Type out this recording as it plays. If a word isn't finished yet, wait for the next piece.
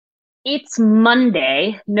It's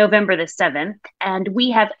Monday, November the 7th, and we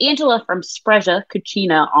have Angela from Sprezza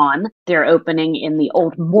Cucina on. They're opening in the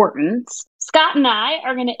Old Mortons. Scott and I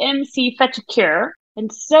are going to MC Fetch a Cure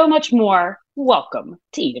and so much more. Welcome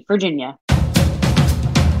to Eat It, Virginia.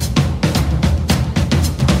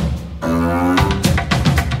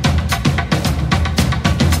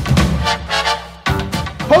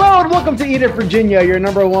 Hello and welcome to Eat It Virginia, your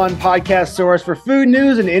number one podcast source for food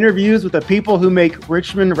news and interviews with the people who make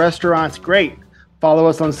Richmond restaurants great. Follow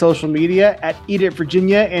us on social media at Eat It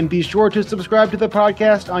Virginia and be sure to subscribe to the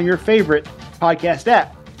podcast on your favorite podcast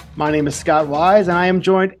app. My name is Scott Wise and I am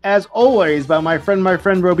joined as always by my friend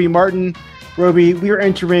Roby Martin. Roby, we are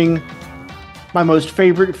entering my most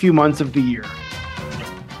favorite few months of the year.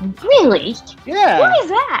 Really? Yeah. Why is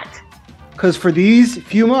that? Because for these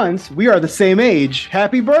few months, we are the same age.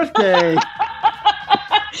 Happy birthday!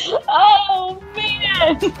 Oh,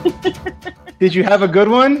 man. Did you have a good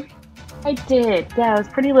one? I did. Yeah, it was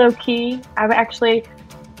pretty low key.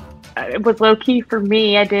 It was low key for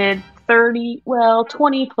me. I did 20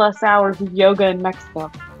 plus hours of yoga in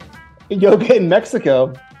Mexico. Yoga in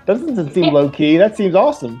Mexico? That doesn't seem low key. That seems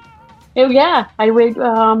awesome. Oh yeah, I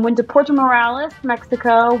went to Puerto Morales,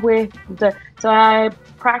 Mexico so I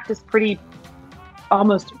practiced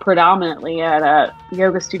almost predominantly at a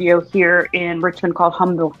yoga studio here in Richmond called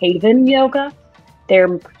Humble Haven Yoga.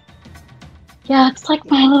 It's like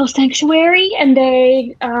my little sanctuary, and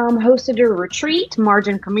they hosted a retreat. Marge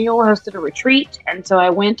and Camille hosted a retreat, and so I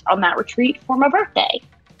went on that retreat for my birthday.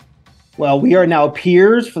 Well, we are now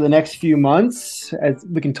peers for the next few months, as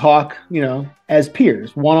we can talk, as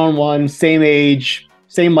peers, one-on-one, same age,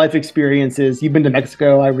 same life experiences. You've been to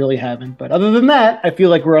Mexico. I really haven't. But other than that, I feel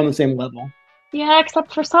like we're on the same level. Yeah,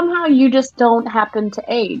 except for somehow you just don't happen to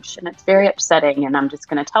age, and it's very upsetting. And I'm just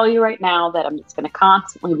going to tell you right now that I'm just going to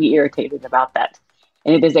constantly be irritated about that.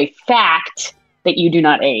 And it is a fact that you do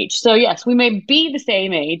not age. So yes, we may be the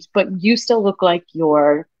same age, but you still look like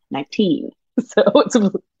you're 19. So it's a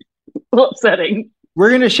little upsetting. We're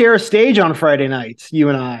going to share a stage on Friday nights, you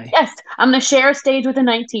and I. Yes, I'm going to share a stage with a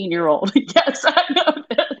 19-year-old. Yes, I know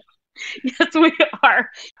that. Yes, we are.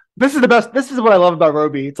 This is the best. This is what I love about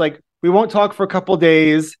Roby. It's like we won't talk for a couple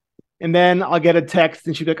days, and then I'll get a text,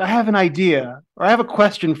 and she'll be like, "I have an idea, or I have a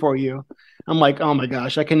question for you." I'm like, "Oh my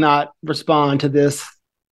gosh, I cannot respond to this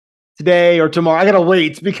today or tomorrow. I gotta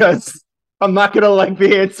wait because I'm not gonna like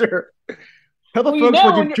the answer." Tell the folks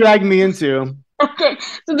what you dragged me into. Okay,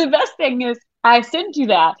 so the best thing is I send you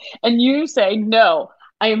that, and you say, "No,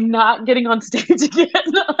 I am not getting on stage again."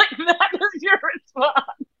 Like that is your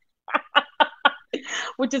response.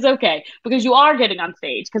 Which is okay because you are getting on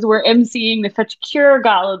stage because we're emceeing the Fetch a Cure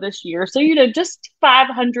Gala this year. So just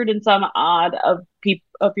 500 and some odd of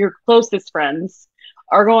your closest friends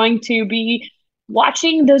are going to be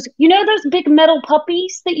watching those big metal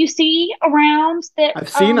puppies that you see around. That I've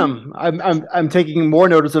seen them. I'm taking more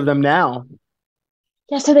notice of them now.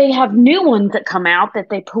 Yeah, so they have new ones that come out that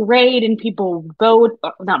they parade and people vote,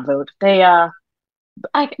 not vote. They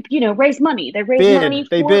raise money. They raise money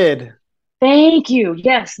They for. bid. Thank you.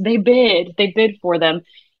 Yes, they bid. They bid for them.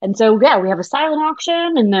 And so, yeah, we have a silent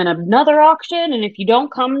auction and then another auction. And if you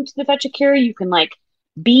don't come to the Fetch a Cure, you can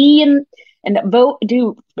be in and vote,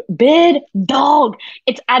 do bid dog.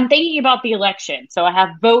 I'm thinking about the election. So I have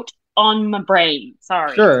vote on my brain.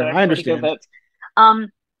 Sorry. Sure, So I understand. Go vote.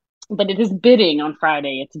 But it is bidding on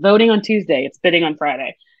Friday. It's voting on Tuesday. It's bidding on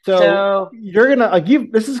Friday. So you're gonna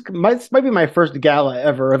this might be my first gala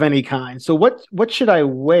ever of any kind. So what should I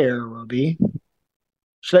wear, Roby?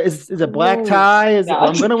 Is it black tie?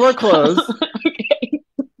 I'm gonna wear clothes. Okay.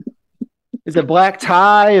 Is it black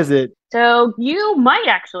tie? Is it? So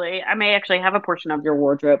I may actually have a portion of your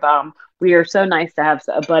wardrobe. We are so nice to have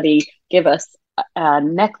a buddy give us a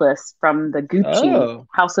necklace from the Gucci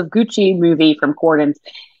House of Gucci movie from Cordon's.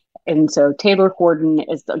 And so Taylor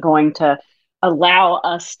Corden is going to allow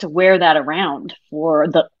us to wear that around for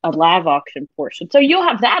a live auction portion. So you'll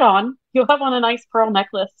have that on. You'll have on a nice pearl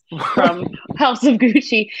necklace from House of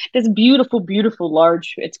Gucci. This beautiful, beautiful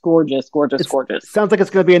large. It's gorgeous, gorgeous, gorgeous. Sounds like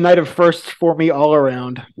it's going to be a night of firsts for me all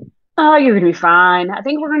around. Oh, you're going to be fine. I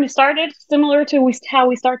think we're going to start it similar to how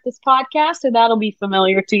we start this podcast. So that'll be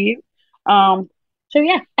familiar to you. So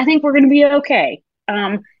yeah, I think we're going to be okay.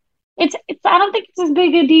 I don't think it's as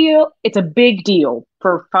big a deal. It's a big deal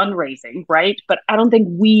for fundraising, right? But I don't think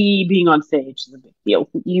we being on stage is a big deal.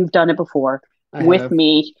 You've done it before with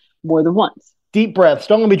me more than once. Deep breaths.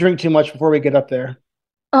 Don't let me drink too much before we get up there.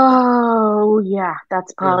 Oh, yeah,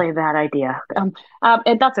 that's probably a bad idea. And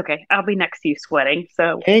that's okay. I'll be next to you sweating.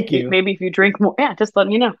 So thank you. Maybe if you drink more, just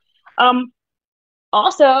letting you know.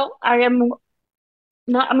 Also, I am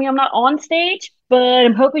I'm not on stage, but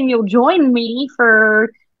I'm hoping you'll join me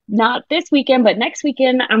for not this weekend, but next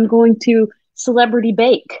weekend. I'm going to Celebrity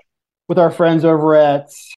Bake with our friends over at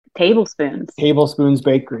Tablespoons. Tablespoons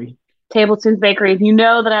Bakery. Tablespoons Bakery. You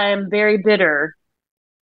know that I am very bitter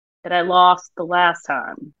that I lost the last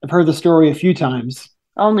time. I've heard the story a few times.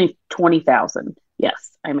 Only 20,000.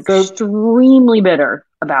 Yes, I'm extremely bitter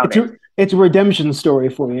about it. It's a redemption story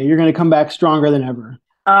for you. You're going to come back stronger than ever.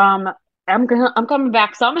 I'm coming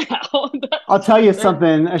back somehow. I'll tell you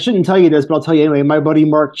something. I shouldn't tell you this, but I'll tell you anyway. My buddy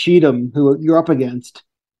Mark Cheatham, who you're up against,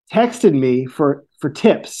 texted me for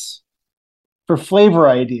tips, for flavor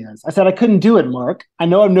ideas. I said I couldn't do it, Mark. I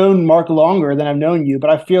know I've known Mark longer than I've known you,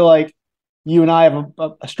 but I feel like you and I have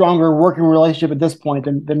a stronger working relationship at this point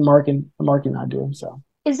than Mark and I do. So,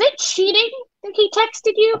 is it cheating that he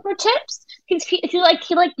texted you for tips? He used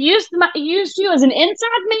you as an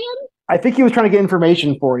inside man? I think he was trying to get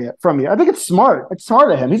information from you. I think it's smart. It's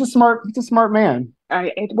smart of him. He's a smart man.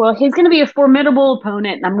 Well, he's going to be a formidable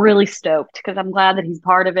opponent, and I'm really stoked because I'm glad that he's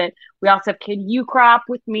part of it. We also have Kid Ukrop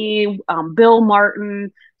with me, Bill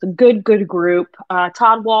Martin. It's a good group.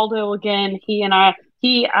 Todd Waldo again. He,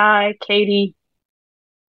 Katie,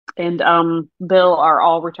 and Bill are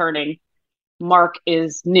all returning. Mark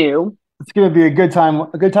is new. It's going to be a good time.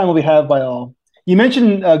 A good time will be had by all. You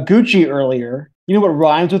mentioned Gucci earlier. You know what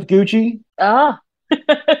rhymes with Gucci? What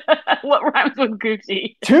rhymes with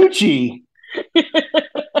Gucci? Tucci.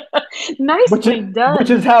 Nicely done.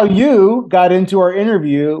 Which is how you got into our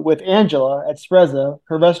interview with Angela at Sprezza.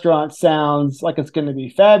 Her restaurant sounds like it's going to be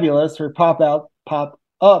fabulous. Her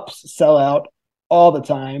pop-ups sell out all the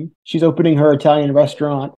time. She's opening her Italian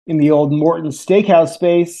restaurant in the old Morton Steakhouse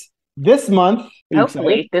space this month.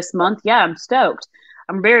 Hopefully this month. Yeah, I'm stoked.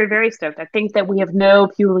 I'm very, very stoked. I think that we have no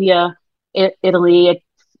Puglia, Italy,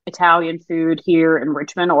 Italian food here in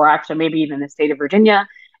Richmond, or actually maybe even the state of Virginia.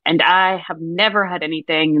 And I have never had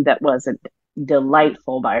anything that wasn't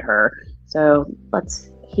delightful by her. So let's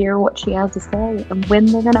hear what she has to say and when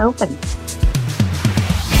they're going to open.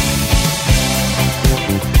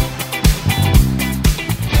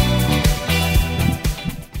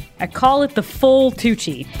 I call it the full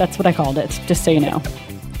Tucci. That's what I called it, just so you know.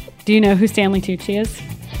 Do you know who Stanley Tucci is?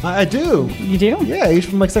 I do. You do? Yeah, he's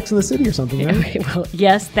from like Sex and the City or something, right? Okay, well,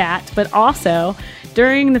 yes, that. But also,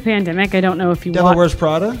 during the pandemic, I don't know if you Devil Wears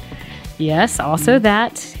Prada? Yes, also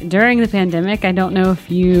that. During the pandemic, I don't know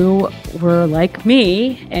if you were like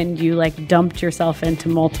me and you like dumped yourself into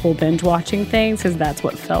multiple binge watching things because that's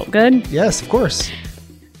what felt good. Yes, of course.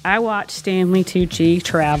 I watched Stanley Tucci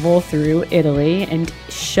travel through Italy and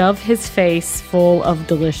shove his face full of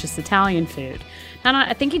delicious Italian food. And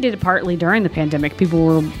I think he did it partly during the pandemic. People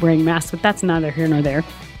were wearing masks, but that's neither here nor there.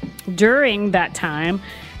 During that time,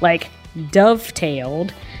 like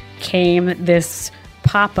dovetailed, came this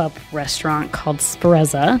pop-up restaurant called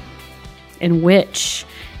Sprezza, in which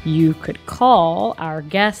you could call our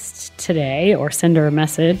guest today or send her a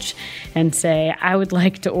message and say, I would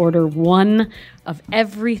like to order one of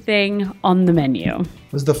everything on the menu.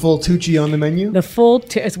 Was the full Tucci on the menu? The full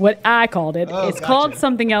is what I called it. Oh, it's called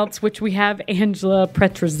something else, which we have Angela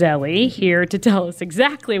Petrozelli here to tell us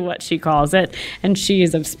exactly what she calls it. And she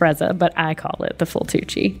is of Sprezza, but I call it the full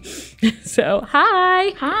Tucci. So, hi.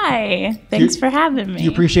 Hi. Thanks for having me. Do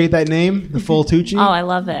you appreciate that name, the full Tucci? Oh, I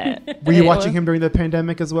love it. Were you watching him during the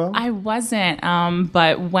pandemic as well? I wasn't,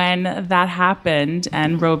 but when that happened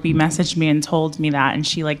and Roby messaged me and told me that, and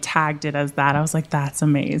she like tagged it as that, I was like, that's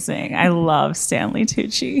amazing. I love Stanley Tucci.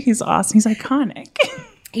 He's awesome. He's iconic.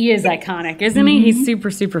 He is iconic, isn't he? He's super,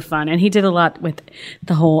 super fun. And he did a lot with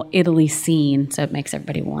the whole Italy scene, so it makes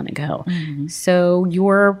everybody want to go. Mm-hmm. So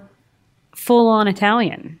you're full-on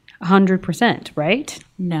Italian, 100%, right?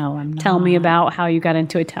 No, I'm not. Tell me about how you got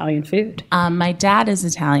into Italian food. My dad is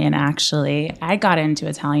Italian, actually. I got into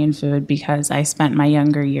Italian food because I spent my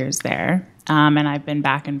younger years there, and I've been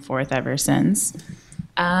back and forth ever since.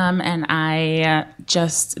 And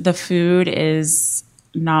the food is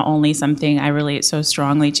not only something I relate so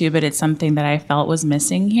strongly to, but it's something that I felt was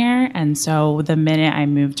missing here. And so the minute I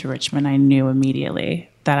moved to Richmond, I knew immediately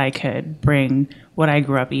that I could bring what I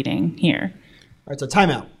grew up eating here. All right, so time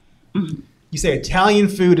out. Mm-hmm. You say Italian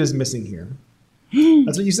food is missing here.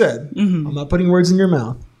 That's what you said. Mm-hmm. I'm not putting words in your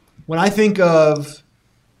mouth. When I think of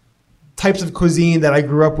types of cuisine that I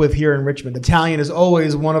grew up with here in Richmond, Italian is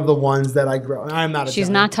always one of the ones that I grew up. I'm not Italian. She's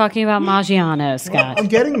not talking about Maggiano, Scott. Well, I'm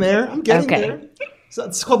getting there. There. So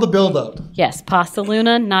it's called the build-up. Yes, Pasta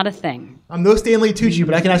Luna, not a thing. I'm no Stanley Tucci,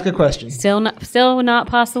 but I can ask a question. Still not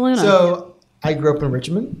Pasta Luna. So I grew up in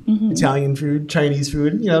Richmond. Italian food, Chinese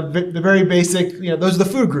food, the very basic, those are the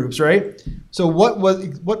food groups, right? So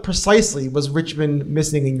what precisely was Richmond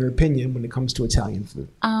missing in your opinion when it comes to Italian food?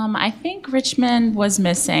 I think Richmond was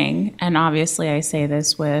missing, and obviously I say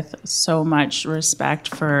this with so much respect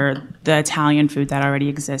for the Italian food that already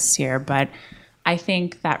exists here, but I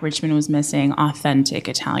think that Richmond was missing authentic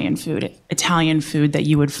Italian food that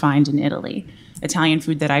you would find in Italy, Italian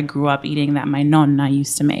food that I grew up eating that my nonna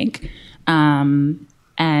used to make.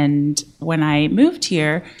 And when I moved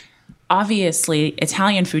here, obviously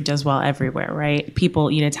Italian food does well everywhere, right?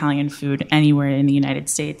 People eat Italian food anywhere in the United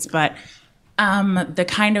States, but the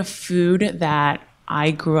kind of food that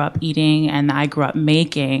I grew up eating and I grew up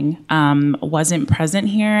making wasn't present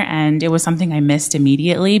here, and it was something I missed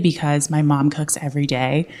immediately because my mom cooks every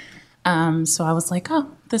day. So I was like, oh,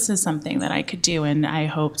 this is something that I could do, and I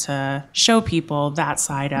hope to show people that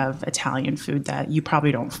side of Italian food that you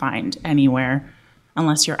probably don't find anywhere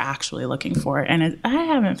unless you're actually looking for it, and I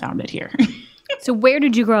haven't found it here. So where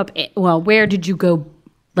did you grow up? Well, where did you go,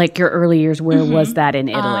 like your early years? Where was that in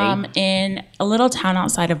Italy? In a little town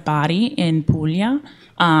outside of Bari in Puglia,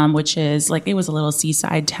 which is like, it was a little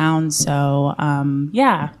seaside town. So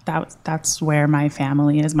that's where my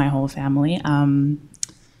family is, my whole family.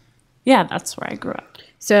 That's where I grew up.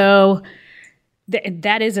 So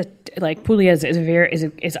that is Puglia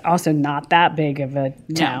is also not that big of a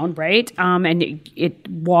town, right? And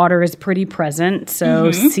water is pretty present,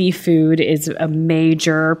 so seafood is a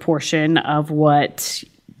major portion of what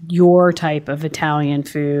your type of Italian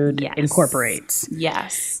food incorporates.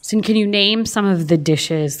 Yes. So can you name some of the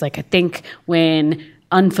dishes? Like, I think when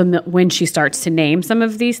she starts to name some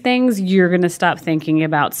of these things, you're going to stop thinking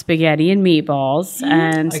about spaghetti and meatballs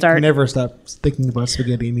and start. I can never stop thinking about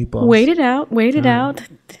spaghetti and meatballs. Wait it out.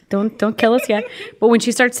 Don't kill us yet. But when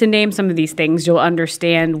she starts to name some of these things, you'll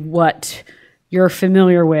understand what you're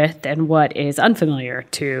familiar with and what is unfamiliar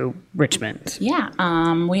to Richmond. Yeah,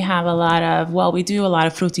 we have we do a lot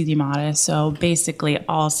of frutti di mare, so basically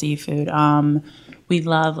all seafood. We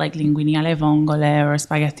love like linguine alle vongole or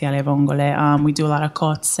spaghetti alle vongole. We do a lot of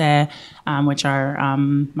cozze, which are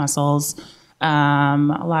mussels,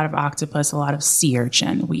 a lot of octopus, a lot of sea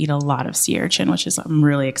urchin. We eat a lot of sea urchin, which I'm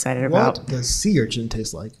really excited about. What does sea urchin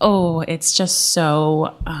taste like? Oh, it's just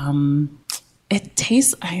so... it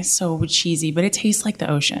tastes so cheesy, but it tastes like the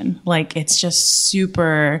ocean. Like, it's just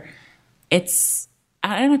super... It's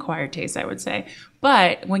an acquired taste, I would say.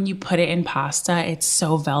 But when you put it in pasta, it's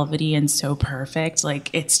so velvety and so perfect. Like,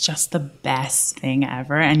 it's just the best thing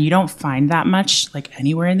ever. And you don't find that much, like,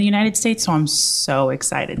 anywhere in the United States. So I'm so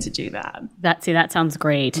excited to do that. That sounds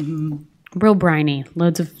great. Real briny.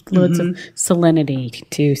 Loads of salinity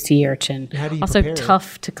to sea urchin. How do you also prepare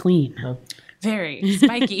tough to clean. Oh. Very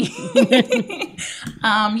spiky.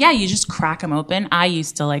 You just crack them open. I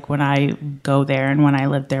used to, like, when I go there and when I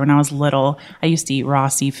lived there, when I was little, I used to eat raw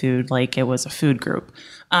seafood like it was a food group.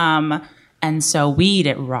 And so we eat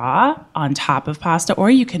it raw on top of pasta,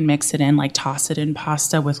 or you can mix it in, like toss it in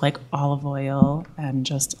pasta with like olive oil and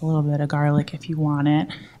just a little bit of garlic if you want it.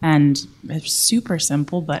 And it's super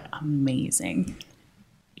simple, but amazing.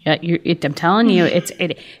 Yeah, I'm telling you,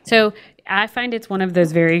 so I find it's one of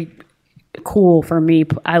those very cool for me.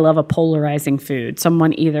 I love a polarizing food.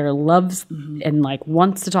 Someone either loves and like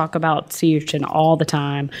wants to talk about sea urchin all the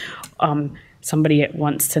time. Somebody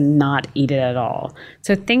wants to not eat it at all.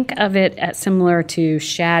 So think of it as similar to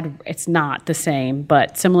shad. It's not the same,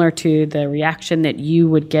 but similar to the reaction that you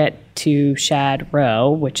would get to shad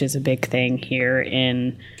roe, which is a big thing here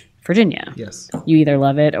in Virginia. Yes. You either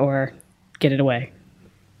love it or get it away.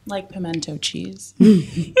 Like pimento cheese.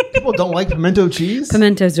 People don't like pimento cheese?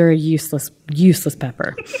 Pimentos are a useless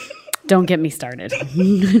pepper. Don't get me started.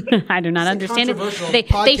 I do not understand it.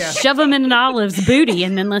 They shove them in an olive's booty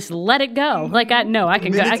and then let's let it go. Like I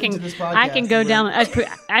can go down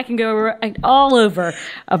all over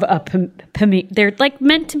of a they're like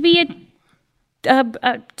meant to be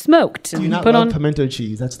smoked. Do you not love pimento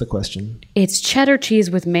cheese? That's the question. It's cheddar cheese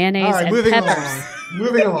with mayonnaise and peppers.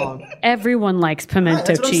 Moving along. Everyone likes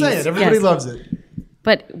pimento cheese. That's what I'm saying. Everybody loves it.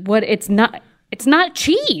 But it's not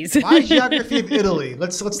cheese. My geography of Italy.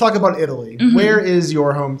 Let's talk about Italy. Mm-hmm. Where is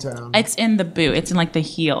your hometown? It's in the boot. It's in like the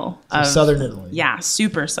heel of southern Italy. Yeah,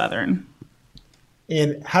 super southern.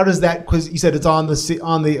 And how does that? Because you said it's on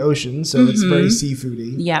the ocean, so it's very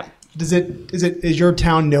seafoody. Yep. Is your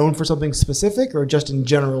town known for something specific or just in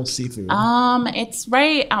general seafood? It's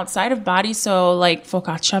right outside of Bari, so like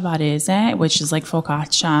focaccia barese, which is like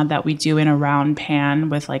focaccia that we do in a round pan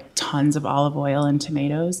with like tons of olive oil and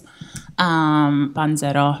tomatoes. Panzerotti,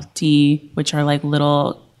 which are like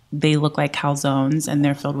little they look like calzones, and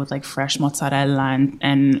they're filled with like fresh mozzarella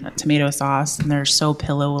and tomato sauce, and they're so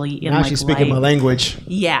pillowy. And now she's speaking my language.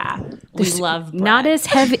 Yeah, we love bread. Not as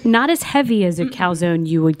heavy as a calzone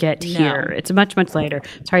you would get here. It's much lighter.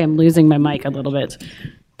 Sorry, I'm losing my mic a little bit.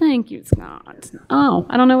 Thank you, Scott. Oh,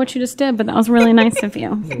 I don't know what you just did, but that was really nice of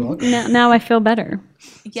you. You're welcome. Now I feel better.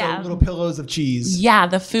 Yeah, so little pillows of cheese. Yeah,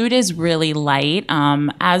 the food is really light,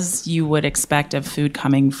 as you would expect of food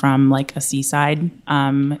coming from like a seaside.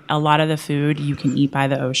 A lot of the food you can eat by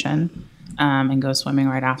the ocean and go swimming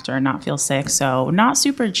right after and not feel sick. So not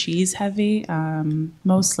super cheese heavy,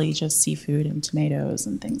 mostly just seafood and tomatoes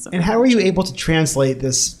and things like that. And how are you able to translate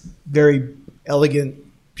this very elegant,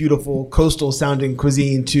 beautiful, coastal sounding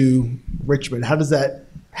cuisine to Richmond? How does that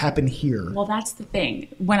happen here? Well, that's the thing.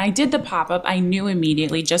 When I did the pop-up, I knew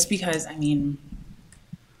immediately, just because, I mean,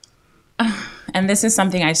 and this is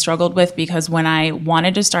something I struggled with, because when I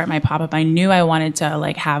wanted to start my pop-up, I knew I wanted to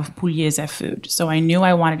like have Pugliese food. So I knew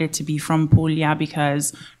I wanted it to be from Puglia,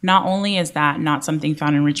 because not only is that not something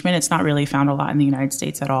found in Richmond, it's not really found a lot in the United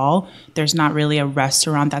States at all. There's not really a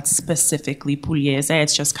restaurant that's specifically Pugliese.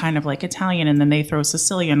 It's just kind of like Italian, and then they throw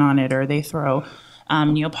Sicilian on it, or they throw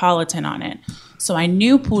Neapolitan on it. So I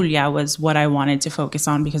knew Puglia was what I wanted to focus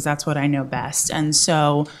on, because that's what I know best. And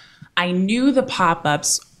so I knew the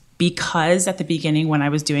pop-ups, because at the beginning when I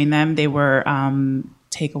was doing them, they were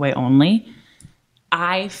takeaway only.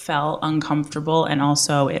 I felt uncomfortable, and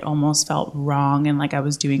also it almost felt wrong and like I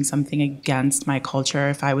was doing something against my culture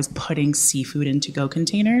if I was putting seafood in to-go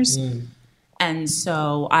containers. And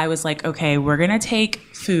so I was like, okay, we're going to take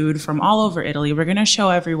food from all over Italy. We're going to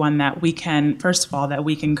show everyone that we can, first of all, that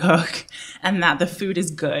we can cook and that the food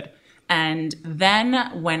is good. And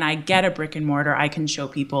then when I get a brick and mortar, I can show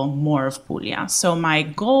people more of Puglia. So my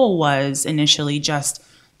goal was initially just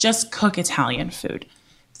cook Italian food.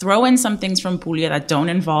 Throw in some things from Puglia that don't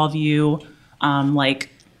involve you, like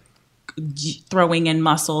throwing in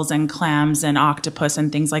mussels and clams and octopus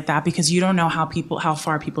and things like that, because you don't know how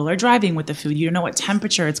far people are driving with the food. You don't know what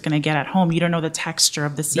temperature it's going to get at home. You don't know the texture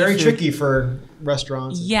of the seafood. Very tricky for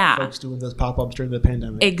restaurants and folks doing those pop-ups during the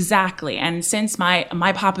pandemic. Exactly. And since my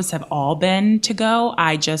pop-ups have all been to go,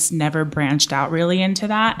 I just never branched out really into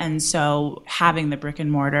that. And so having the brick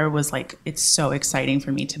and mortar was like, it's so exciting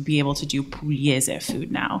for me to be able to do Pugliese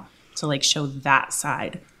food now, to like show that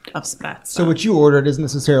side of Spezia. So what you ordered isn't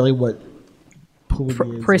necessarily what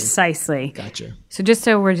Pugliese Precisely. Gotcha. So just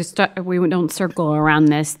so we don't circle around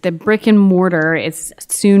this, the brick and mortar is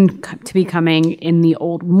soon to be coming in the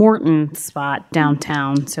old Morton spot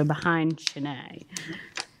downtown, so behind Chenet.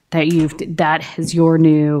 That is your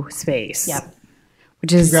new space. Yep.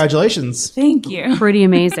 Which is congratulations. Thank you. Pretty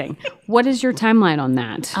amazing. What is your timeline on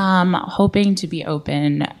that? Hoping to be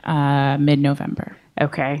open mid-November.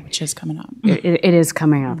 Okay. Which is coming up. It is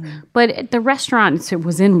coming up. Mm-hmm. But the restaurant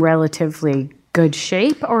was in relatively good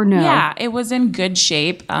shape, or no? Yeah, it was in good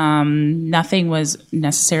shape. Nothing was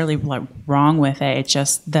necessarily wrong with it. It's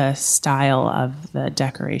just the style of the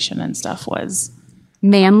decoration and stuff was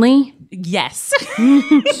manly. Yes.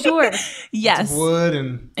 Sure. Yes. Wood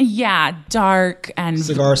and dark and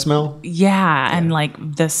cigar smell. Yeah, and like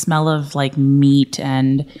the smell of like meat,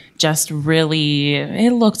 and just really,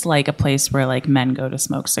 it looked like a place where like men go to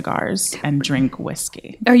smoke cigars and drink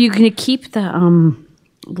whiskey. Are you going to keep the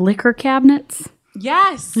liquor cabinets?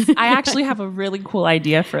 Yes, I actually have a really cool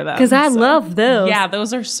idea for them. Because I love those. Yeah,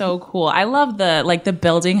 those are so cool. I love the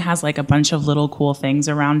building has like a bunch of little cool things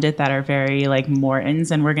around it that are very like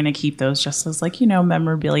Morton's, and we're going to keep those just as like,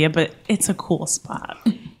 memorabilia, but it's a cool spot.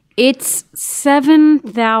 It's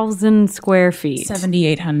 7,000 square feet.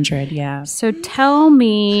 7,800, yeah. So tell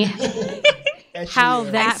me how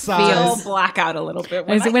that feels. I'll black out a little bit.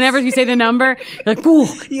 Whenever you say the number, you're like, ooh.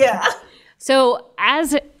 Yeah. So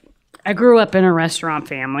I grew up in a restaurant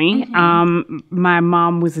family. Mm-hmm. My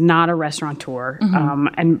mom was not a restaurateur,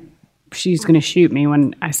 and she's going to shoot me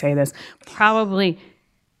when I say this. Probably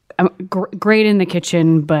great in the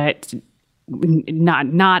kitchen, but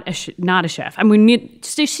not a chef. I mean,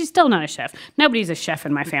 she's still not a chef. Nobody's a chef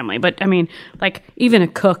in my family, but I mean, like even a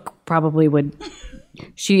cook probably would.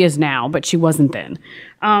 She is now, but she wasn't then.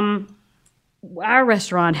 Our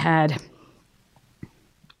restaurant had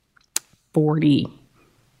 40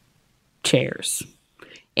 chairs,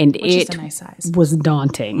 and which is a nice size. Was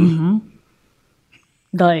daunting. Mm-hmm.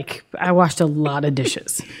 Like I washed a lot of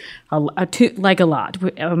dishes, a lot,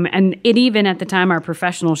 and it even at the time our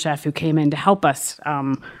professional chef who came in to help us.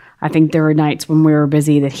 I think there were nights when we were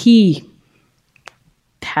busy that he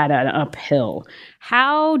had an uphill.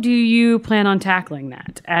 How do you plan on tackling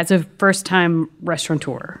that as a first-time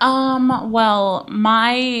restaurateur? Well,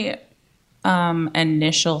 my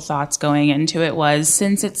initial thoughts going into it was,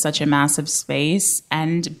 since it's such a massive space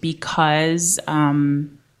and because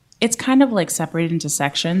it's kind of like separated into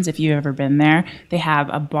sections. If you've ever been there, they have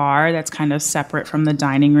a bar that's kind of separate from the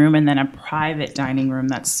dining room and then a private dining room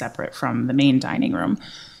that's separate from the main dining room.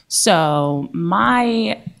 So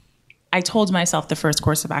I told myself the first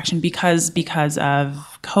course of action, because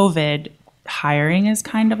of COVID, hiring is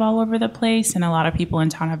kind of all over the place and a lot of people in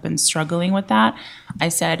town have been struggling with that. I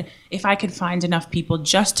said, if I could find enough people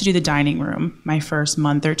just to do the dining room my first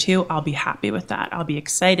month or two, I'll be happy with that. I'll be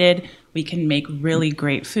excited. We can make really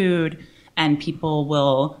great food and people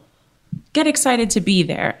will get excited to be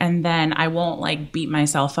there. And then I won't like beat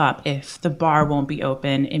myself up if the bar won't be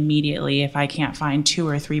open immediately, if I can't find 2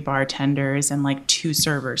 or 3 bartenders and like 2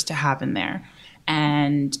 servers to have in there.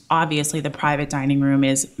 And obviously the private dining room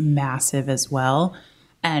is massive as well.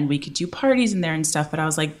 And we could do parties in there and stuff. But I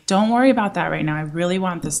was like, don't worry about that right now. I really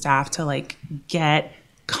want the staff to like get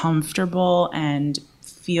comfortable and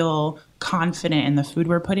feel confident in the food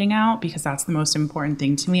we're putting out, because that's the most important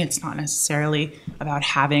thing to me. It's not necessarily about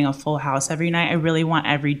having a full house every night. I really want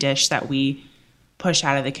every dish that we push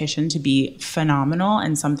out of the kitchen to be phenomenal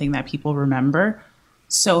and something that people remember.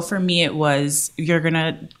 So for me, it was, you're going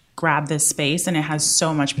to grab this space and it has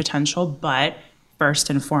so much potential, but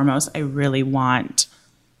first and foremost, I really want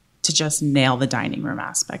to just nail the dining room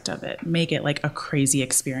aspect of it, make it like a crazy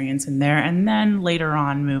experience in there, and then later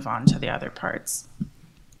on move on to the other parts.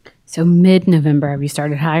 So mid-November, have you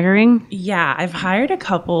started hiring? Yeah, I've hired a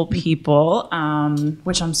couple people,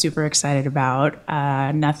 which I'm super excited about.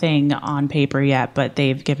 Nothing on paper yet, but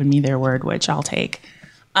they've given me their word, which I'll take.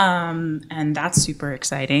 And that's super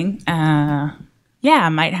exciting. Yeah, I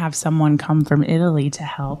might have someone come from Italy to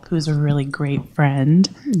help, who's a really great friend.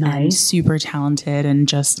 Nice. And super talented and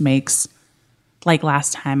just makes, like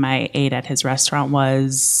last time I ate at his restaurant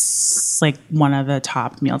was like one of the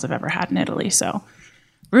top meals I've ever had in Italy. So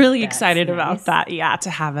really excited about that. Yeah,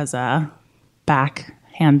 to have as a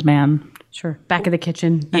backhand man. Sure. Back of the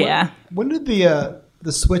kitchen. Yeah. When did the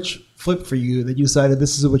switch flip for you that you decided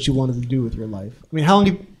this is what you wanted to do with your life? I mean, how long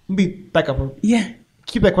let me back up. Yeah.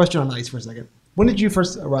 Keep that question on ice for a second. When did you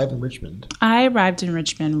first arrive in Richmond? I arrived in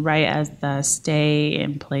Richmond right as the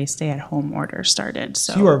stay-at-home order started.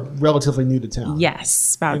 So you are relatively new to town.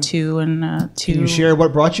 Yes, about 2 and 2. Can you share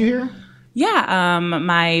what brought you here? Yeah,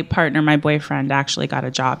 my partner, my boyfriend, actually got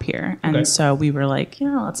a job here, and so we were like,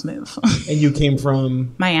 let's move. And you came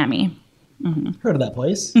from Miami. Mm-hmm. Heard of that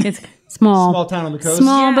place? It's small town on the coast.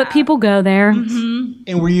 Small, but people go there. Mm-hmm.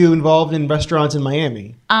 And were you involved in restaurants in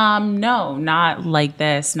Miami? No, not like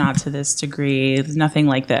this, not to this degree. Nothing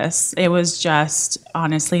like this. It was just,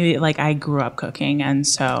 honestly, like I grew up cooking, and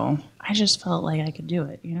so I just felt like I could do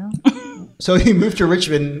it, So you moved to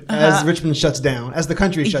Richmond as Richmond shuts down, as the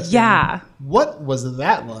country shuts down. Yeah. What was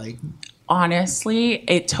that like? Honestly,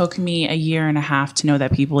 it took me a year and a half to know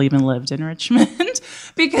that people even lived in Richmond,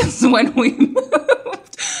 because when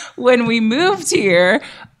we moved here,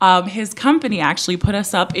 his company actually put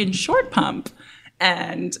us up in Short Pump.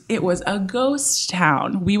 And it was a ghost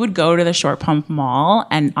town. We would go to the Short Pump Mall,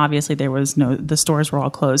 and obviously the stores were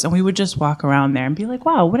all closed, and we would just walk around there and be like,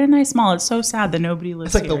 wow, what a nice mall. It's so sad that nobody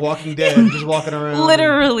lives here. It's like The Walking Dead, just walking around.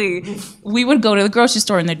 Literally. We would go to the grocery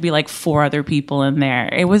store and there'd be like 4 other people in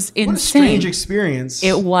there. It was insane. What a strange experience.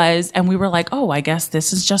 It was. And we were like, oh, I guess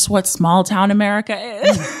this is just what small town America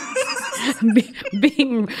is.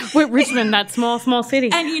 Being with Richmond, that small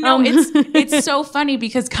city. And it's so funny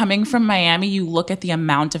because coming from Miami, you look at the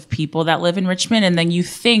amount of people that live in Richmond and then you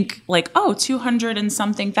think like, 200 and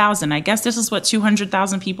something thousand. I guess this is what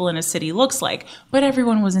 200,000 people in a city looks like. But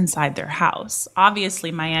everyone was inside their house.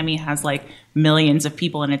 Obviously, Miami has like millions of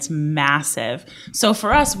people and it's massive. So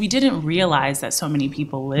for us, we didn't realize that so many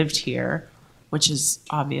people lived here, which is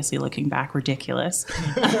obviously looking back ridiculous,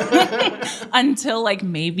 until like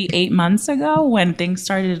maybe 8 months ago when things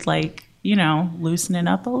started like, loosening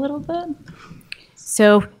up a little bit.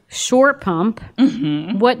 So Short Pump,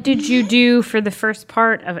 what did you do for the first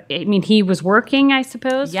part of, he was working, I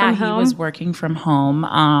suppose, Yeah, from home? He was working from home.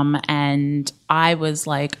 And I was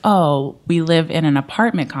like, we live in an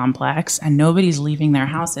apartment complex and nobody's leaving their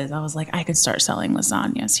houses. I was like, I could start selling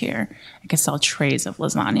lasagnas here. I could sell trays of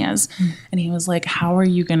lasagnas. And he was like, how are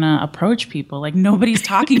you going to approach people? Like nobody's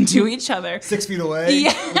talking to each other. 6 feet away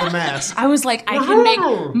with a mask. I was like, I can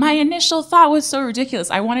make, my initial thought was so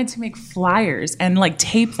ridiculous. I wanted to make flyers and like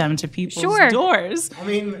tape them them to people's Sure. doors. I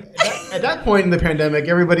mean, at that point in the pandemic,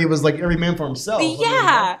 everybody was like every man for himself.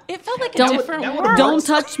 Yeah, it felt like a different world. Don't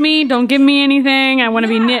touch me. Don't give me anything. I want to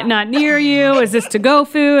be not near you. Is this to-go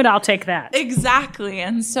food? I'll take that. Exactly.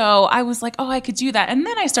 And so I was like, oh, I could do that. And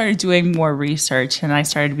then I started doing more research and I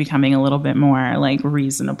started becoming a little bit more like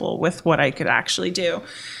reasonable with what I could actually do.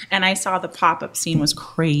 And I saw the pop-up scene was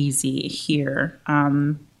crazy here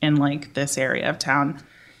in like this area of town.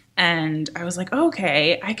 And I was like,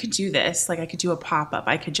 okay, I could do this. Like I could do a pop-up.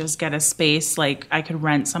 I could just get a space. Like I could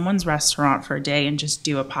rent someone's restaurant for a day and just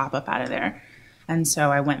do a pop-up out of there. And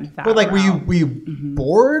so I went that. But like, route. were you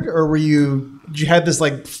bored, or did you have this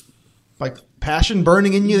like passion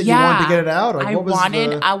burning in you that you wanted to get it out?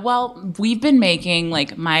 Or well, we've been making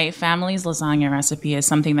like my family's lasagna recipe is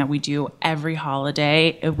something that we do every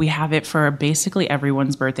holiday. We have it for basically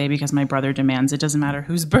everyone's birthday because my brother demands it. Doesn't matter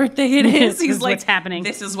whose birthday it is. He's like, what's happening.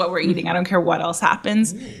 This is what we're eating. I don't care what else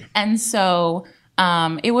happens. And so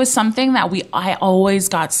it was something that I always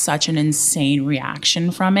got such an insane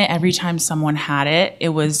reaction from it. Every time someone had it, it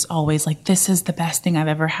was always like, this is the best thing I've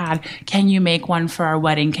ever had. Can you make one for our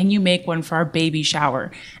wedding? Can you make one for our baby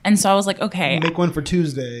shower? And so I was like, okay. Make one for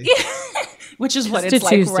Tuesday. Which is what Just it's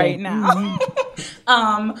like Tuesday. right now.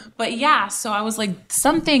 But yeah, so I was like,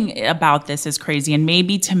 something about this is crazy. And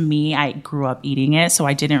maybe to me, I grew up eating it, so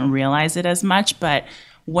I didn't realize it as much. But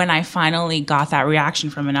when I finally got that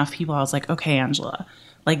reaction from enough people, I was like, okay, Angela,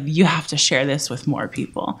 like you have to share this with more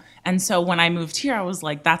people. And so when I moved here, I was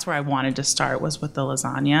like, that's where I wanted to start, was with the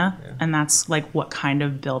lasagna. Yeah. And that's like what kind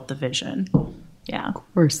of built the vision. Yeah.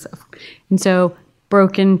 And so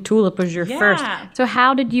Broken Tulip was your first. So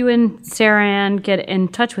how did you and Sarah Ann get in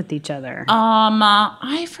touch with each other?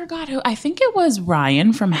 I forgot who. I think it was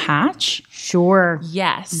Ryan from Hatch. Sure.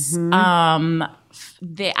 Yes.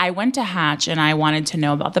 I went to Hatch and I wanted to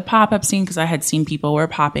know about the pop-up scene because I had seen people were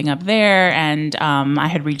popping up there, and I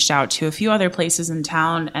had reached out to a few other places in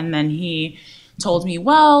town, and then he told me,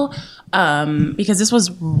 well, because this was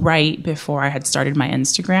right before I had started my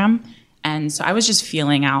Instagram. And so I was just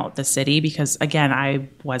feeling out the city because, again, I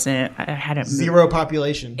hadn't moved. Zero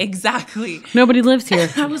population. Exactly. Nobody lives here.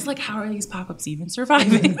 I was like, how are these pop-ups even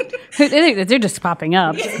surviving? They're just popping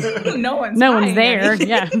up. No one's there. anything.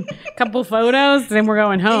 Yeah. Couple photos, then we're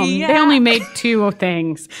going home. Yeah. They only made 2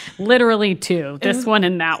 things. Literally 2. This one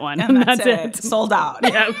and that one. And that's it. Sold out.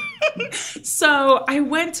 Yeah. So I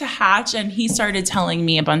went to Hatch and he started telling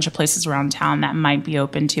me a bunch of places around town that might be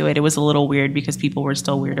open to it. It was a little weird because people were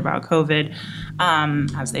still weird about COVID,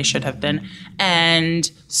 as they should have been. And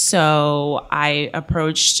so I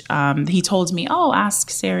approached, he told me, oh, ask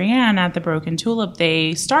Sarah Ann at the Broken Tulip.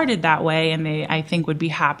 They started that way and they, I think, would be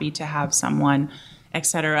happy to have someone,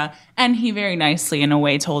 etc. And he very nicely, in a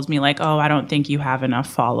way, told me like, oh, I don't think you have enough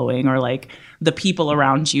following or like the people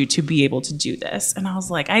around you to be able to do this. And I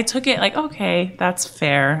was like, I took it like, okay, that's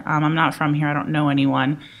fair. I'm not from here. I don't know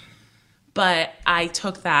anyone. But I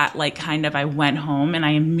took that like kind of, I went home and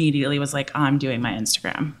I immediately was like, oh, I'm doing my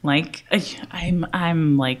Instagram. Like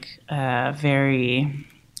I'm like very,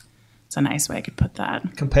 it's a nice way I could put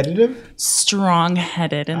that. Competitive?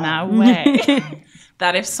 Strong-headed in that way.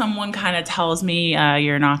 That if someone kind of tells me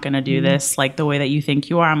you're not going to do this like the way that you think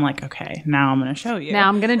you are, I'm like, okay, now I'm going to show you. Now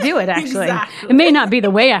I'm going to do it, actually. Exactly. It may not be the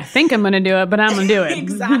way I think I'm going to do it, but I'm going to do it.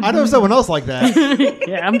 Exactly. I know someone else like that.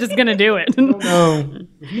 Yeah, I'm just going to do it. No,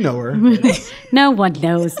 you know her. No one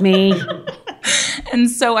knows me. And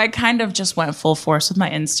so I kind of just went full force with my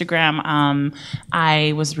Instagram.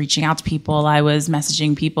 I was reaching out to people. I was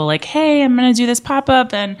messaging people like, hey, I'm going to do this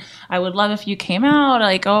pop-up and I would love if you came out.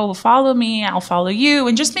 Like, oh, follow me. I'll follow you.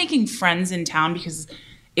 And just making friends in town because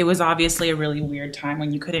it was obviously a really weird time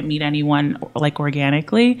when you couldn't meet anyone like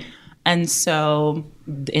organically. And so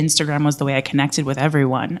Instagram was the way I connected with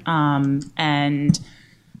everyone. And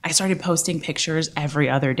I started posting pictures every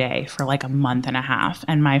other day for like a month and a half,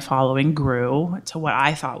 and my following grew to what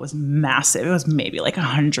I thought was massive. It was maybe like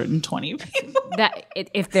 120 people. That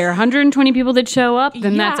if there are 120 people that show up,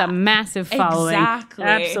 then that's a massive following. Exactly.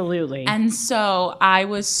 Absolutely. And so I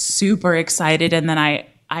was super excited, and then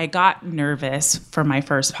I got nervous for my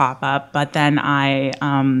first pop-up, but then I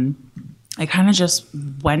kind of just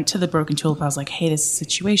went to the Broken Tulip. I was like, hey, this is a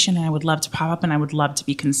situation and I would love to pop up and I would love to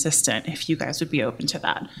be consistent if you guys would be open to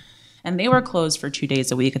that. And they were closed for 2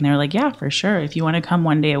 days a week. And they were like, yeah, for sure. If you want to come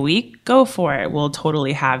 1 day a week, go for it. We'll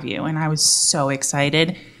totally have you. And I was so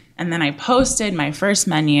excited. And then I posted my first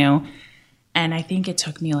menu. And I think it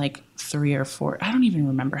took me like 3 or 4, I don't even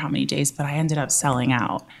remember how many days, but I ended up selling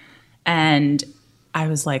out. And I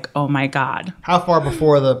was like, oh my God. How far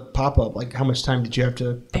before the pop-up? Like, how much time did you have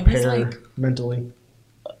to prepare mentally?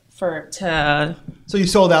 So you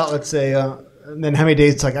sold out, let's say, and then how many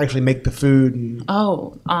days to like actually make the food? And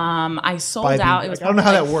I sold out. It was I don't know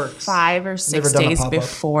how that works. 5 or 6 days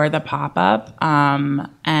before the pop-up.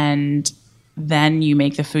 And then you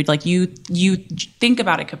make the food. Like you think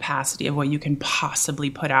about a capacity of what you can possibly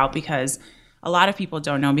put out, because a lot of people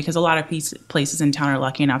don't know, because a lot of places in town are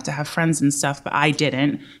lucky enough to have friends and stuff, but I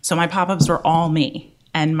didn't. So my pop-ups were all me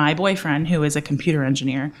and my boyfriend, who is a computer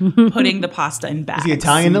engineer, putting the pasta in bags. Is he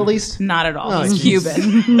Italian at least? Not at all. Oh, he's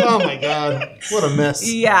Cuban. Oh my God. What a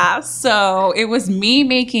mess. Yeah. So it was me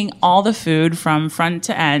making all the food from front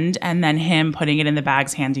to end, and then him putting it in the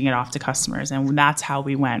bags, handing it off to customers. And that's how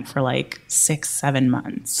we went for like 6-7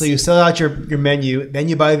 months. So you sell out your menu, then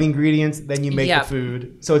you buy the ingredients, then you make the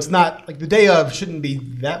food. So it's not like the day of shouldn't be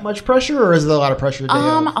that much pressure, or is it a lot of pressure the day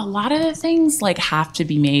of? A lot of the things like have to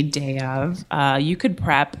be made day of. You could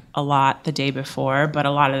prep a lot the day before, but a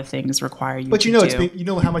lot of the things require you. But you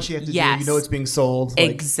know how much you have to do. You know it's being sold. Like,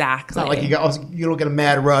 exactly. It's not like you don't get a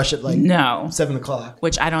mad rush at like 7:00,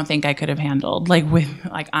 which I don't think I could have handled.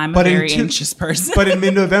 I'm a very anxious person. But in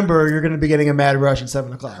mid-November, you're going to be getting a mad rush at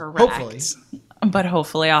 7:00. Correct. Hopefully. But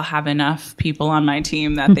hopefully I'll have enough people on my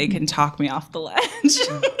team that they can talk me off the ledge.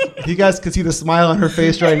 If you guys could see the smile on her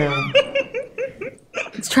face right now.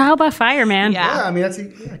 It's trial by fire, man. Yeah, I mean,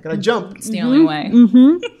 gotta jump. It's the only way.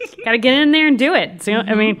 Mm-hmm. Gotta get in there and do it. So,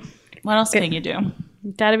 I mean, what else can you do?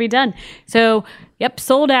 Gotta be done. So,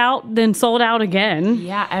 sold out, then sold out again.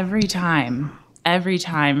 Yeah, every time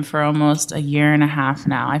for almost 1.5 years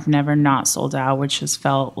now. I've never not sold out, which has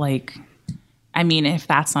felt like, I mean, if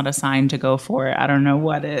that's not a sign to go for it, I don't know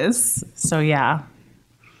what is. So, yeah.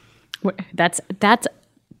 That's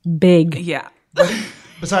big. Yeah.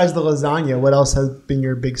 Besides the lasagna, what else has been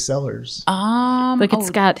your big sellers? It's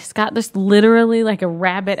got this literally like a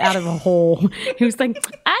rabbit out of a hole. He was like,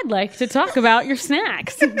 I'd like to talk about your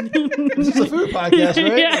snacks. This is a food podcast,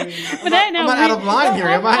 right? Yeah. I'm not out of line here,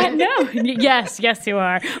 am I? No. Yes, you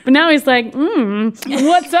are. But now he's like,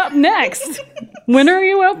 what's up next? When are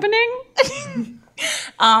you opening?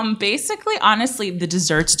 Basically, honestly, the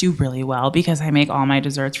desserts do really well because I make all my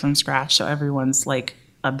desserts from scratch. So everyone's like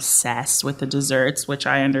obsessed with the desserts, which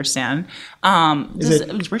I understand.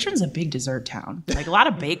 Richmond's a big dessert town. Like a lot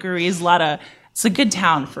of bakeries, it's a good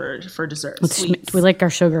town for desserts. We like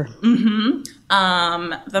our sugar. Mm-hmm.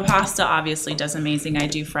 The pasta obviously does amazing. I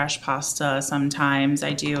do fresh pasta sometimes.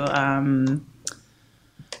 I do a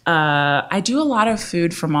lot of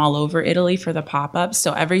food from all over Italy for the pop-ups,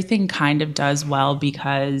 so everything kind of does well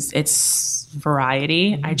because it's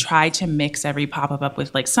variety. I try to mix every pop-up up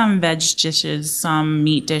with like some veg dishes, some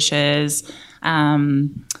meat dishes.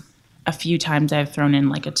 A few times I've thrown in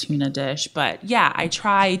like a tuna dish, but yeah, I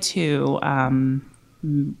try to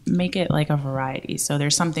make it like a variety. So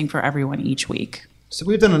there's something for everyone each week. So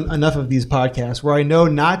we've done enough of these podcasts where I know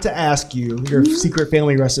not to ask you your secret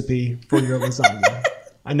family recipe for your lasagna.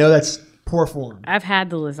 I know that's poor form. I've had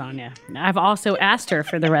the lasagna. I've also asked her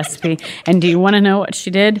for the recipe. And do you want to know what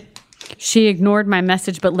she did? She ignored my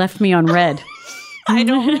message but left me on red. I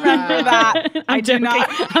don't remember that. I'm joking.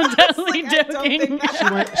 I'm totally joking.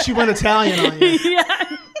 She went Italian on you.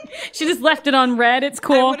 Yeah. She just left it on red. It's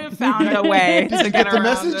cool. I would have found a way to get the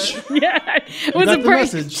message. Yeah, it was a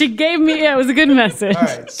message. She gave me. Yeah, it was a good message. All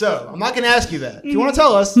right, so I'm not going to ask you that. If you want to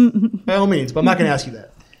tell us, by all means, but I'm not going to ask you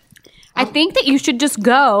that. I think that you should just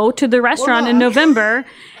go to the restaurant in November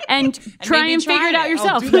and try and figure it out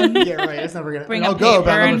yourself. Yeah, right. That's never gonna. I'll go, but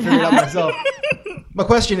I'm gonna figure it out myself. My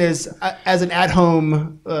question is, as an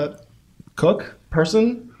at-home cook,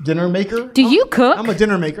 person, dinner maker. Do you cook? I'm a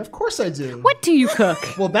dinner maker. Of course I do. What do you cook?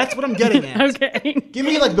 Well, that's what I'm getting at. Okay. Give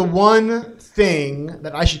me like the one thing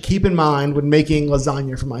that I should keep in mind when making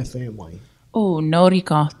lasagna for my family. Oh, no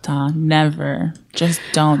ricotta. Never. Just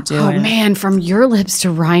don't do it. Oh, man. From your lips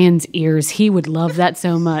to Ryan's ears, he would love that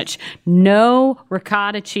so much. No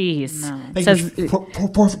ricotta cheese. No. Thank you for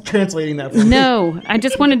translating that for me. No. I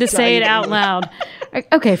just wanted to say it out loud.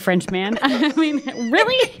 Okay, French man. I mean,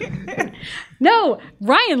 really? No.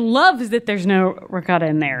 Ryan loves that there's no ricotta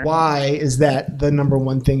in there. Why is that the number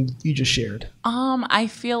one thing you just shared? I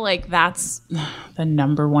feel like that's the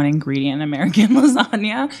number one ingredient in American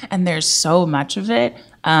lasagna, and there's so much of it.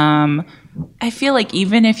 I feel like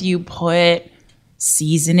even if you put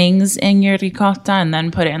seasonings in your ricotta and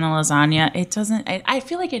then put it in the lasagna, it doesn't. I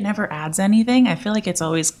feel like it never adds anything. I feel like it's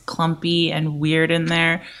always clumpy and weird in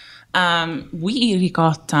there. We eat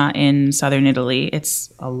ricotta in southern Italy.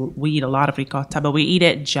 We eat a lot of ricotta, but we eat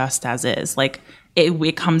it just as is. Like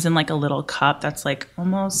it comes in like a little cup that's like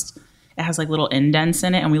almost. It has like little indents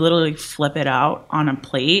in it, and we literally flip it out on a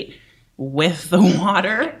plate. with the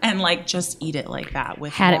water and like just eat it like that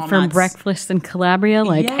with Had walnuts. it for breakfast in Calabria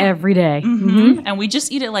every day. And we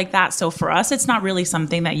just eat it like that. So for us, it's not really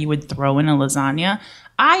something that you would throw in a lasagna.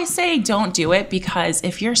 I say don't do it because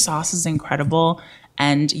if your sauce is incredible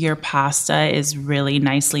and your pasta is really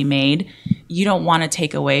nicely made, you don't want to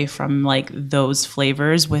take away from like those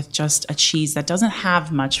flavors with just a cheese that doesn't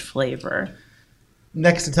have much flavor.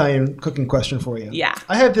 Next Italian cooking question for you. Yeah.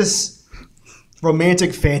 I have this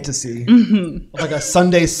romantic fantasy, like a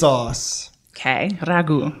Sunday sauce. Okay,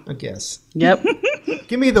 ragu. I guess. Yep.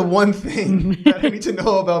 Give me the one thing that I need to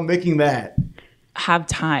know about making that. Have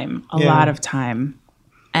time, a lot of time,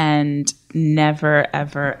 and never,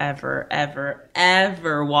 ever, ever, ever,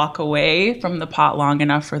 ever walk away from the pot long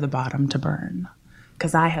enough for the bottom to burn.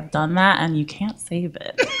 Because I have done that, and you can't save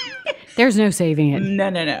it. There's no saving it.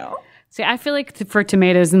 No. See, I feel like for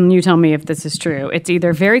tomatoes, and you tell me if this is true, it's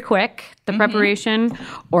either very quick, the preparation,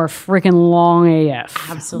 or freaking long AF.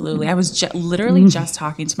 Absolutely. I was literally just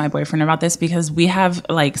talking to my boyfriend about this because we have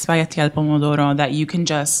like spaghetti al pomodoro that you can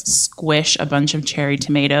just squish a bunch of cherry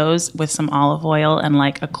tomatoes with some olive oil and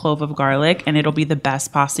like a clove of garlic, and it'll be the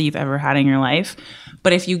best pasta you've ever had in your life.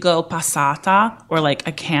 But if you go passata or like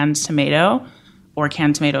a canned tomato or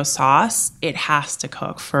canned tomato sauce, it has to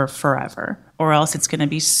cook for forever, or else it's going to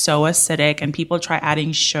be so acidic and people try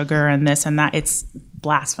adding sugar and this and that. It's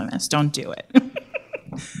blasphemous. Don't do it.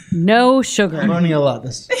 No sugar. I'm learning a lot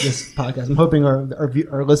this podcast. I'm hoping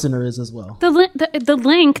our listener is as well. The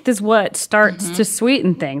length is what starts to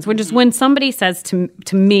sweeten things, which is when somebody says to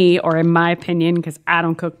me, or in my opinion, because I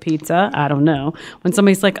don't cook pizza, I don't know. When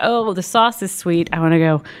somebody's like, oh, the sauce is sweet, I want to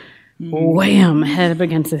go, wham, head up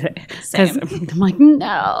against it. Because I'm like,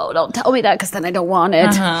 no, don't tell me that because then I don't want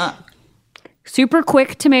it. Super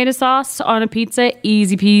quick tomato sauce on a pizza,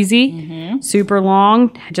 easy peasy. Super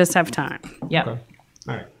long, just have time. Yep. Okay.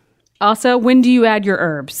 All right. Also, when do you add your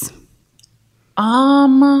herbs?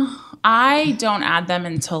 I don't add them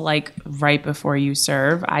until like right before you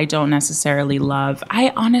serve. I don't necessarily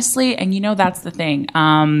I honestly, and you know, that's the thing.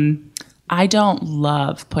 I don't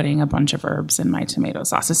love putting a bunch of herbs in my tomato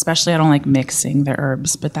sauce, especially I don't like mixing the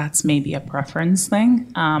herbs, but that's maybe a preference thing.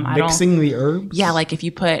 Mixing the herbs? Yeah, like if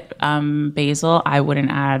you put basil, I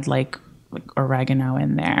wouldn't add like oregano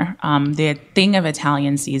in there. The thing of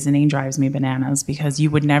Italian seasoning drives me bananas because you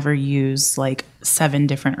would never use like 7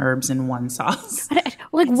 different herbs in one sauce.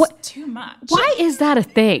 Like it's what? Too much. Why is that a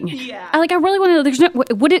thing? Yeah. I really want to know. There's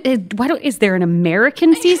no. Is there an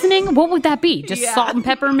American seasoning? What would that be? Just salt and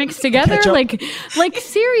pepper mixed together? Like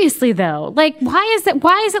seriously though. Like why is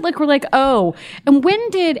it like we're like, oh, and when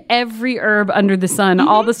did every herb under the sun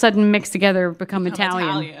all of a sudden mix together become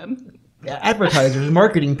Italian? Yeah, advertisers,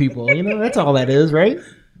 marketing people. You know, that's all that is, right?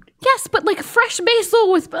 Yes, but like fresh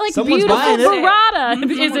basil with like Someone's beautiful buying it.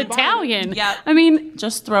 burrata is Italian. Yeah. I mean,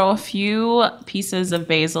 just throw a few pieces of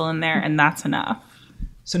basil in there and that's enough.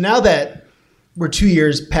 So now that we're 2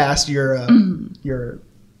 years past your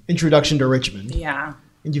introduction to Richmond, Yeah.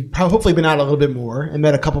 and you've hopefully been out a little bit more and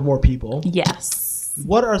met a couple more people. Yes.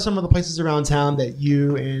 What are some of the places around town that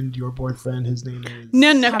you and your boyfriend, his name is?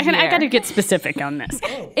 No, Javier. and I got to get specific on this.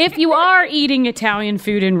 If you are eating Italian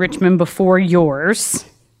food in Richmond before yours,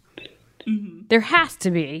 there has to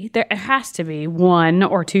be 1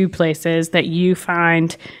 or 2 places that you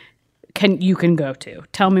find you can go to.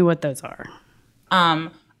 Tell me what those are.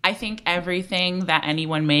 I think everything that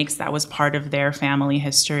anyone makes that was part of their family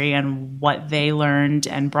history and what they learned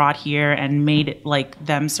and brought here and made it like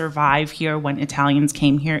them survive here when Italians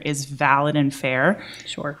came here is valid and fair.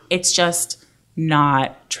 Sure. It's just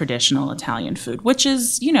not traditional Italian food, which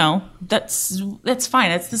is, you know, that's fine.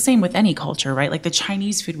 It's the same with any culture, right? Like the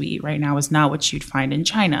Chinese food we eat right now is not what you'd find in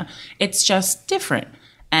China. It's just different.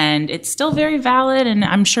 And it's still very valid, and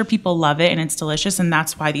I'm sure people love it, and it's delicious, and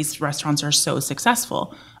that's why these restaurants are so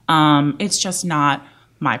successful. It's just not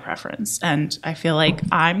my preference, and I feel like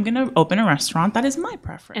I'm going to open a restaurant that is my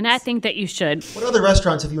preference. And I think that you should. What other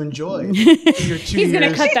restaurants have you enjoyed? In your 2 He's years, going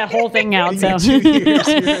to cut that whole thing out. in So your 2 years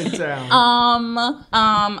here in town.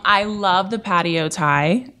 I love the Patio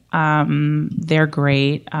Thai. They're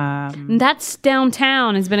great. That's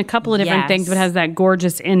downtown. Has been a couple of different Yes. things, but has that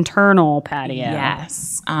gorgeous internal patio.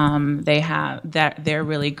 Yes. They have that. They're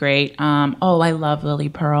really great. I love Lily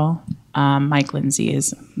Pearl. Mike Lindsay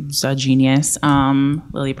is a genius.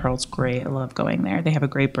 Lily Pearl's great. I love going there. They have a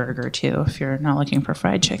great burger too if you're not looking for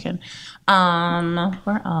fried chicken.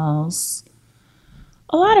 Where else?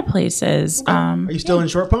 A lot of places. Are you still in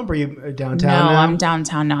Short Pump? Or are you downtown No, now? I'm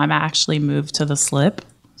downtown now. I'm actually moved to the Slip,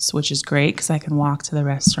 which is great because I can walk to the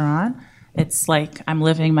restaurant. It's like I'm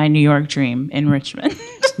living my New York dream in Richmond.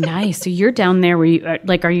 Nice. So you're down there where you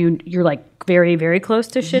like, you're like very, very close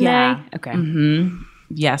to Chennai? Yeah. Okay. Mm-hmm.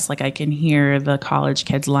 Yes, like I can hear the college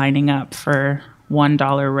kids lining up for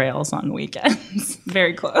 $1 rails on weekends.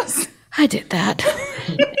 Very close. I did that.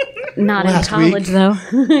 Not in Last college week. though.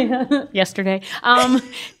 Yesterday. I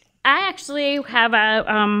actually have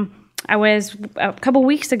I was a couple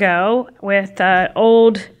weeks ago with an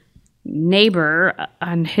old neighbor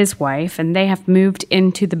and his wife, and they have moved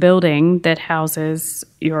into the building that houses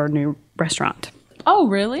your new restaurant. Oh,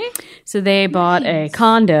 really? So they bought a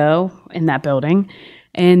condo in that building,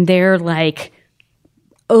 and they're like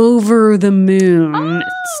over the moon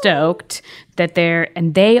stoked that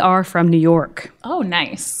they are from New York. Oh,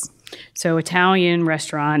 nice. So Italian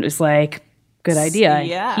restaurant is like, good idea.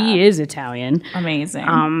 Yeah. He is Italian. Amazing.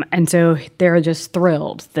 And so they're just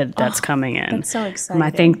thrilled that that's coming in. That's so exciting.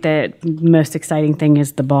 I think that the most exciting thing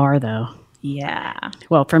is the bar, though. Yeah.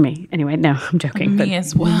 Well, for me. Anyway, no, I'm joking. Me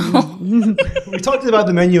as well. We talked about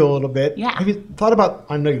the menu a little bit. Yeah. Have you thought about,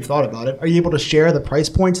 I know you've thought about it. Are you able to share the price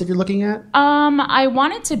points that you're looking at? I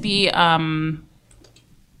want it to be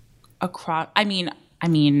across. I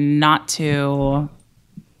mean, not to.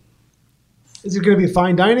 Is it going to be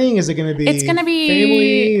fine dining? Is it going to be It's gonna be-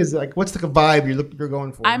 family? Is it like, what's the vibe you're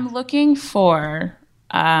going for? I'm looking for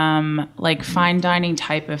like fine dining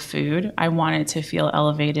type of food. I want it to feel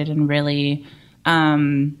elevated and really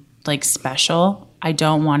like special. I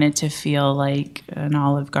don't want it to feel like an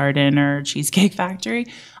Olive Garden or Cheesecake Factory.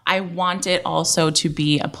 I want it also to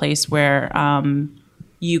be a place where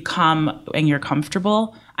you come and you're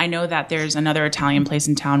comfortable. I know that there's another Italian place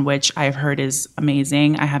in town, which I've heard is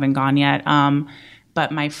amazing. I haven't gone yet.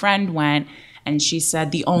 But my friend went and she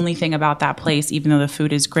said the only thing about that place, even though the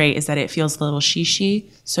food is great, is that it feels a little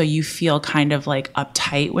shishi. So you feel kind of like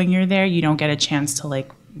uptight when you're there. You don't get a chance to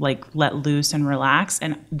like let loose and relax.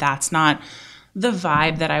 And that's not the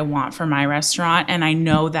vibe that I want for my restaurant. And I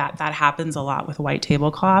know that that happens a lot with white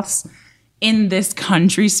tablecloths. In this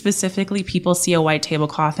country specifically, people see a white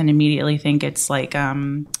tablecloth and immediately think it's like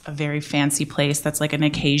a very fancy place that's like an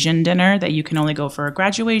occasion dinner that you can only go for a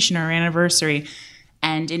graduation or anniversary.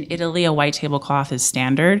 And in Italy, a white tablecloth is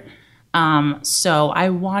standard. So I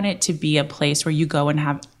want it to be a place where you go and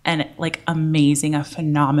have a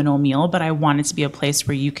phenomenal meal, but I want it to be a place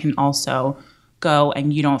where you can also go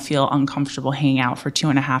and you don't feel uncomfortable hanging out for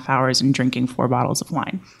 2.5 hours and drinking 4 bottles of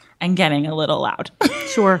wine and getting a little loud.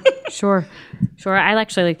 Sure. I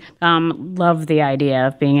actually love the idea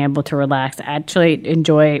of being able to relax. I actually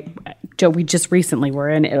enjoy. We just recently were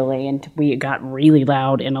in Italy and we got really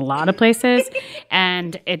loud in a lot of places,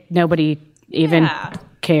 and nobody even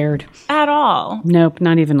cared at all. Nope,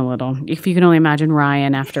 not even a little. If you can only imagine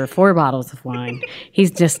Ryan after 4 bottles of wine,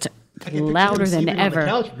 he's just louder than ever. On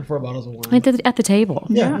the couch for 4 bottles of wine. At the table.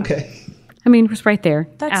 Yeah. Okay. I mean, just right there.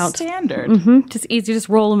 That's out. Standard. Mm-hmm. Just easy. Just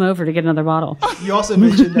roll them over to get another bottle. You also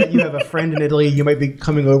mentioned that you have a friend in Italy. You might be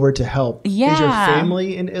coming over to help. Yeah. Is your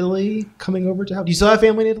family in Italy coming over to help? Do you still have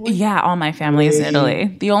family in Italy? Yeah, all my family is in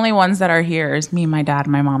Italy. The only ones that are here is me, my dad,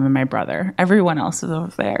 my mom, and my brother. Everyone else is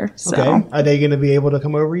over there. So. Okay. Are they going to be able to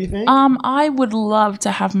come over, you think? I would love to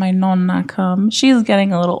have my nonna come. She's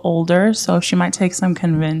getting a little older, so she might take some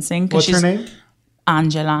convincing. What's her name?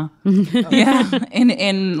 Angela. Yeah.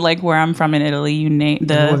 In like where I'm from in Italy, you name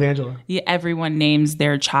Who's Angela? Yeah, everyone names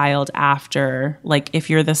their child after, like if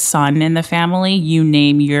you're the son in the family, you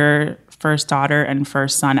name your first daughter and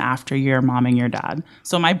first son after your mom and your dad.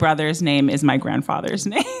 So my brother's name is my grandfather's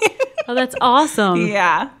name. Oh, that's awesome.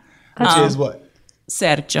 Yeah. Which is what?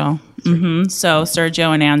 Sergio. Mm-hmm. So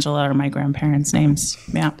Sergio and Angela are my grandparents' names.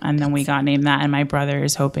 Yeah. And then we got named that, and my brother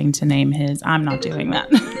is hoping to name his. I'm not doing that.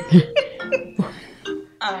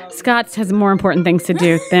 Scott has more important things to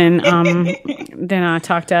do than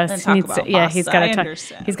talk to us. Talk about he's pasta. got I to talk.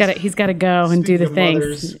 understand. He's got to go and do the Speaking of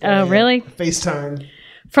things. mothers, Oh, really? FaceTime.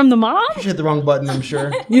 From the mom? She hit the wrong button, I'm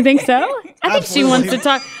sure. You think so? I think she wants to Absolutely.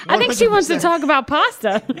 talk. I think she wants to 100%. talk about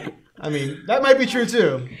pasta. I mean, that might be true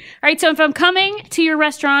too. All right. So if I'm coming to your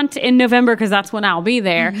restaurant in November, because that's when I'll be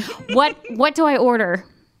there, what do I order?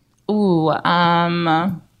 Ooh,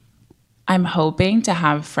 I'm hoping to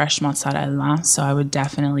have fresh mozzarella, so I would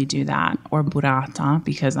definitely do that, or burrata,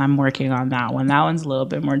 because I'm working on that one. That one's a little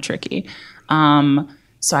bit more tricky.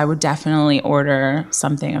 So I would definitely order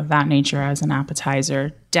something of that nature as an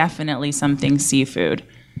appetizer. Definitely something seafood.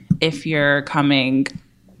 If you're coming,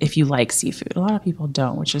 if you like seafood. A lot of people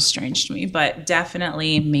don't, which is strange to me, but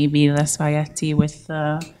definitely maybe the spaghetti with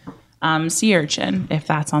the sea urchin, if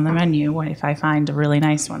that's on the menu, if I find a really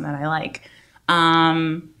nice one that I like.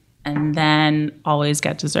 And then always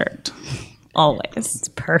get dessert. Always. It's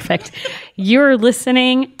perfect. You're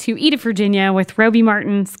listening to Eat It Virginia with Roby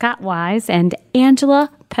Martin, Scott Wise, and Angela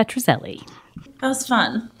Petrozelli. That was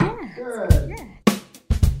fun.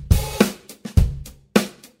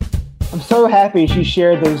 I'm so happy she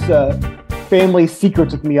shared those family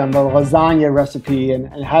secrets with me on the lasagna recipe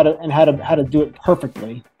and how to do it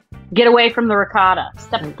perfectly. Get away from the ricotta.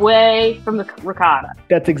 Step away from the ricotta.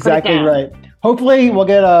 That's exactly right. Hopefully, we'll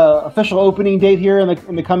get an official opening date here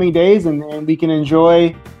in the coming days, and we can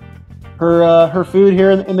enjoy her food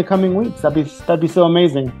here in the coming weeks. That'd be so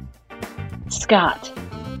amazing. Scott,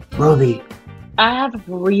 Roby, I have a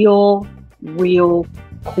real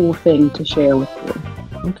cool thing to share with you.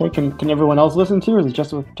 Okay, can everyone else listen to, or is it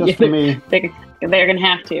just for me? They're gonna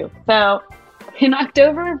have to. So, in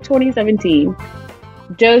October of 2017,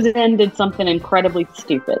 Joe's Inn did something incredibly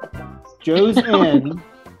stupid. Joe's Inn?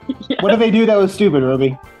 Yeah. What did they do that was stupid,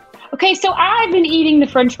 Roby? Okay, so I've been eating the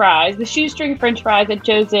French fries, the shoestring French fries at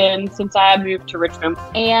Joe's Inn since I moved to Richmond,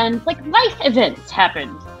 and like life events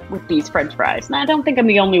happened with these French fries, and I don't think I'm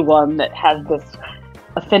the only one that has this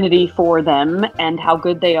affinity for them and how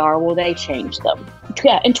good they are. Well, they changed them.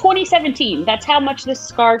 Yeah, in 2017, that's how much this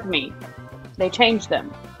scarred me. They changed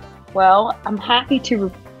them. Well, I'm happy to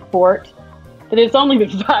report that it's only been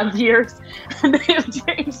 5 years and they have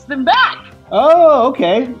changed them back. Oh,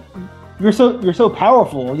 okay. You're so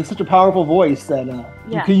powerful. You have such a powerful voice that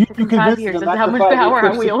you convince 5 years. That's how much power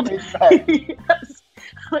I wield. Yes.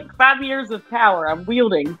 Like 5 years of power I'm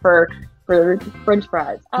wielding for French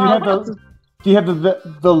fries. Do you have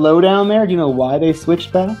the lowdown there? Do you know why they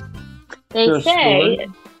switched back? They say,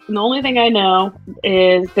 the only thing I know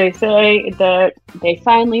is they say that they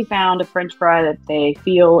finally found a French fry that they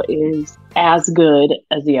feel is as good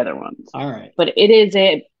as the other ones. All right. But it is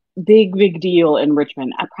a big deal in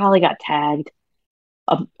Richmond. I probably got tagged,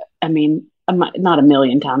 not a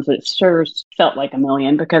million times, but it sure felt like a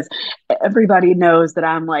million because everybody knows that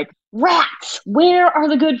I'm like, rats, where are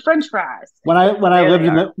the good French fries? When I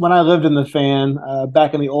lived in the Fan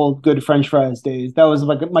back in the old good French fries days, that was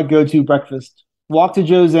like my go-to breakfast. Walk to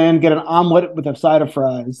Joe's Inn, get an omelet with a side of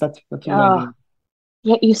fries. That's what I do.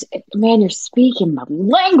 Yeah, you're speaking my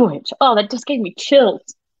language. Oh, that just gave me chills.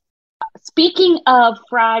 Speaking of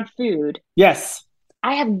fried food, yes,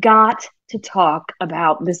 I have got to talk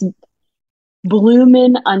about this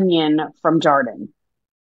bloomin' onion from Jarden.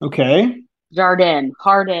 Okay. Jarden,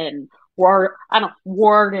 Hardin,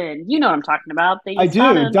 Warden. You know what I'm talking about. I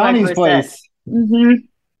do. Donnie's place. Mm-hmm.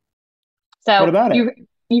 So what about it?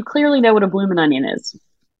 You clearly know what a bloomin' onion is.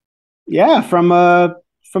 Yeah, from the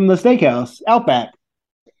steakhouse, Outback.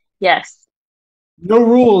 Yes. No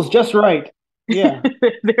rules, just right. Yeah.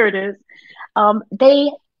 There it is.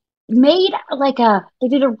 They made they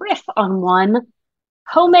did a riff on one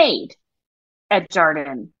homemade at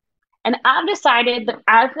Jarden. And I've decided that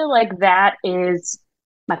I feel like that is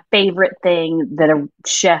my favorite thing that a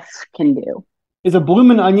chef can do. Is a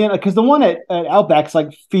bloomin' onion, because the one at Outback's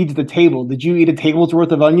like feeds the table. Did you eat a table's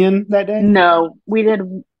worth of onion that day? No, we did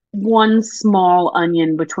one small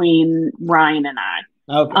onion between Ryan and I.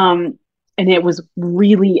 Okay. And it was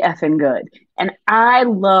really effing good. And I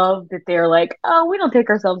love that they're like, oh, we don't take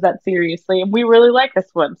ourselves that seriously. And we really like this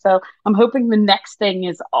one. So I'm hoping the next thing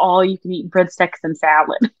is all you can eat breadsticks and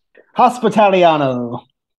salad. Hospitaliano.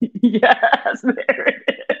 Yes, there it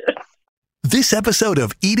is. This episode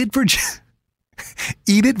of Eat It Virginia.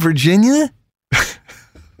 Eat It Virginia?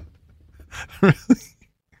 Really?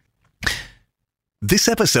 This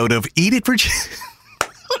episode of Eat It Virginia.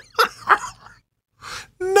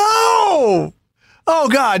 No! Oh,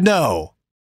 God, no.